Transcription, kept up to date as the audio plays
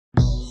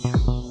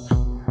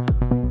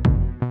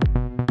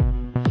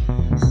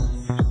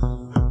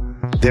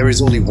There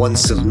is only one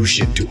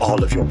solution to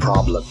all of your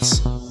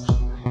problems.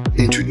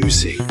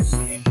 Introducing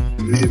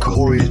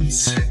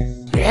Midichlorians.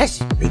 Yes,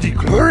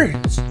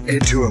 Midichlorians.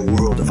 Enter a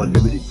world of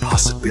unlimited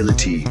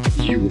possibility.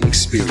 You will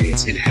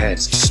experience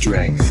enhanced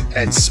strength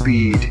and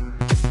speed.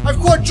 I've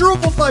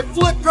quadrupled my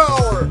flip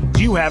power!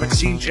 You haven't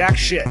seen jack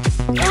shit.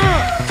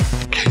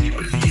 Can you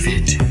believe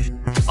it?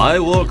 I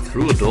walk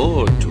through a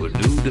door to a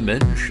new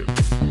dimension.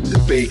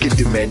 The Bacon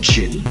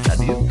Dimension. And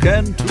you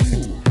can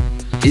too.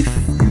 If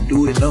you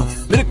do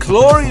enough.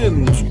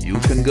 Midichlorians! You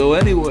can go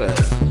anywhere.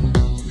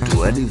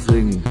 Do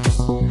anything.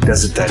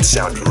 Doesn't that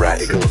sound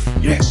radical?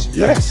 Yes,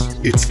 yes.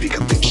 It's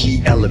become the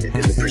key element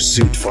in the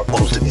pursuit for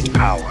ultimate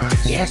power.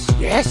 Yes,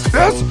 yes,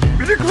 yes,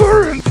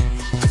 Midichlorians!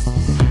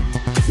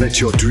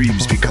 Let your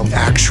dreams become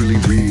actually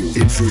real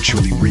in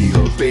virtually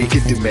real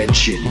Bacon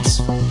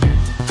Dimensions.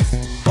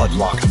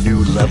 Unlock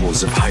new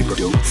levels of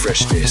hyper-dope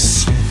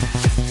freshness.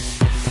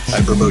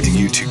 I'm promoting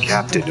you to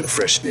Captain of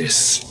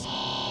Freshness.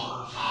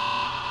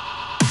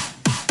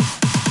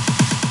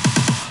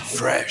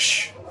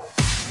 Fresh.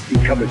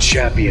 Become a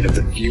champion of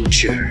the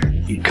future.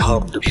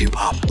 Become the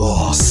hip-hop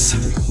boss.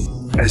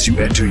 As you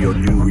enter your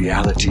new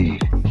reality,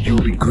 you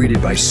will be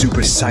greeted by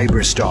Super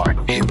Cyberstar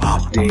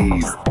Hip-Hop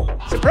Dave.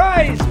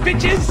 Surprise,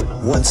 bitches!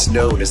 Once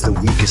known as the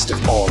weakest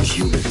of all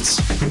humans,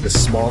 with a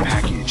small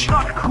package.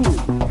 Not cool.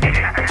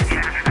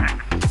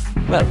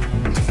 Well,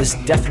 this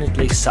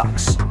definitely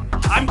sucks.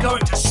 I'm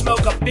going to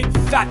smoke a big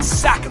fat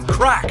sack of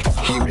crack.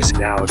 He is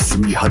now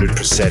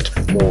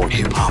 300% more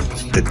hip-hop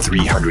than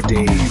 300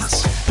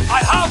 Daves.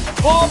 I have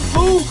more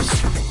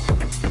moves!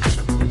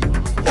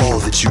 All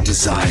that you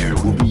desire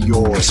will be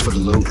yours for the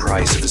low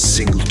price of a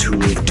single tour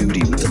of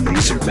duty with the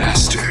Laser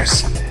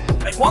Masters.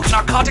 I want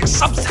narcotic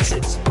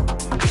substances.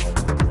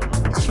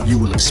 You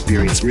will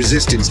experience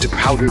resistance to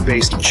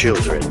powder-based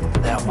children.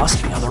 There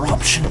must be other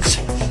options.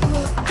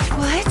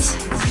 What?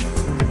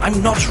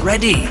 I'm not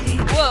ready.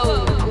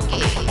 Whoa.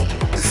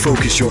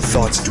 Focus your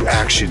thoughts into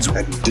actions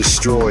and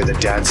destroy the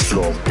dance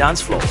floor.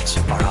 Dance floors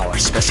are our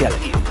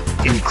specialty.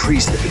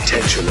 Increase the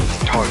potential of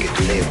the target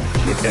limb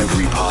in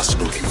every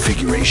possible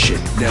configuration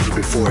never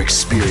before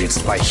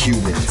experienced by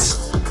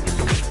humans.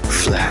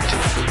 Flat.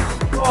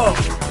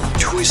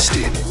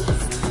 Twisted.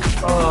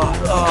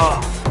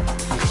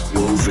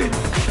 Woven.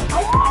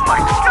 Oh my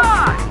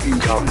god!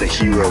 Become the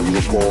hero you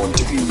were born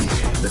to be.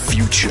 The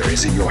future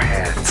is in your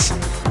hands.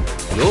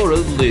 Your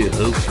only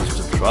hope is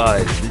to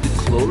try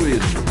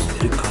Midichlorians.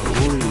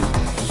 Midichlorians.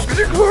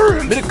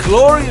 Midichlorians!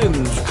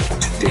 Midichlorians!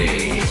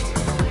 Today.